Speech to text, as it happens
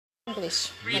English.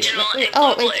 regional and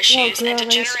Oh, global it's issues, and to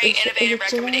global generate innovative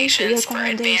recommendations for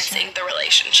advancing the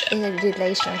relationship. in a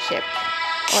relationship.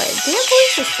 Their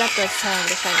voices that does sound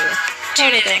funny.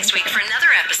 Tune in next week for another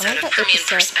episode of Permian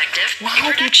Perspective, a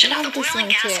production of the Oil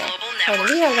and Gas Global Network.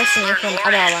 We are listening Learn from more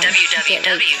other at ones.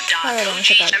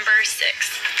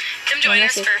 www.og6. Come join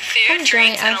us for food,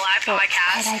 drinks, and a live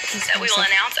podcast that we will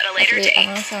announce at a later date.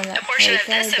 A portion of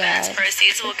this event's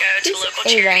proceeds will go to local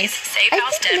charities, Safe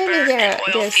House Denver, and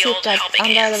Oilfield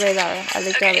Helping Hands.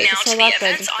 Okay, now to the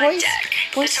events on deck.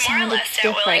 The Timor-Leste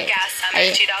Oil and Gas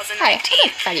Summit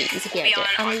 2019 will be on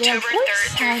October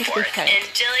 3rd through 4th in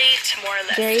Dili,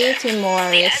 Timor-Leste.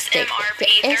 The SMRP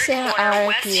Third Quarter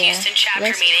West Houston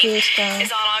Chapter Meeting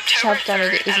is on October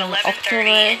 3rd at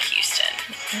 11:30 in Houston.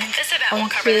 This event will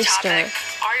cover the topic,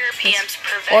 Are your PMs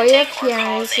preventing or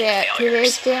causing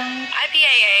failures?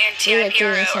 IPAA and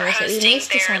TIPRO are hosting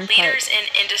their Leaders in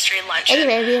Industry Luncheon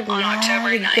on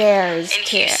October 9th in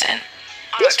Houston.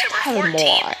 On October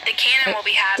 14th, the Cannon will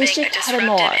be having a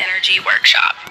Disruptive Energy Workshop.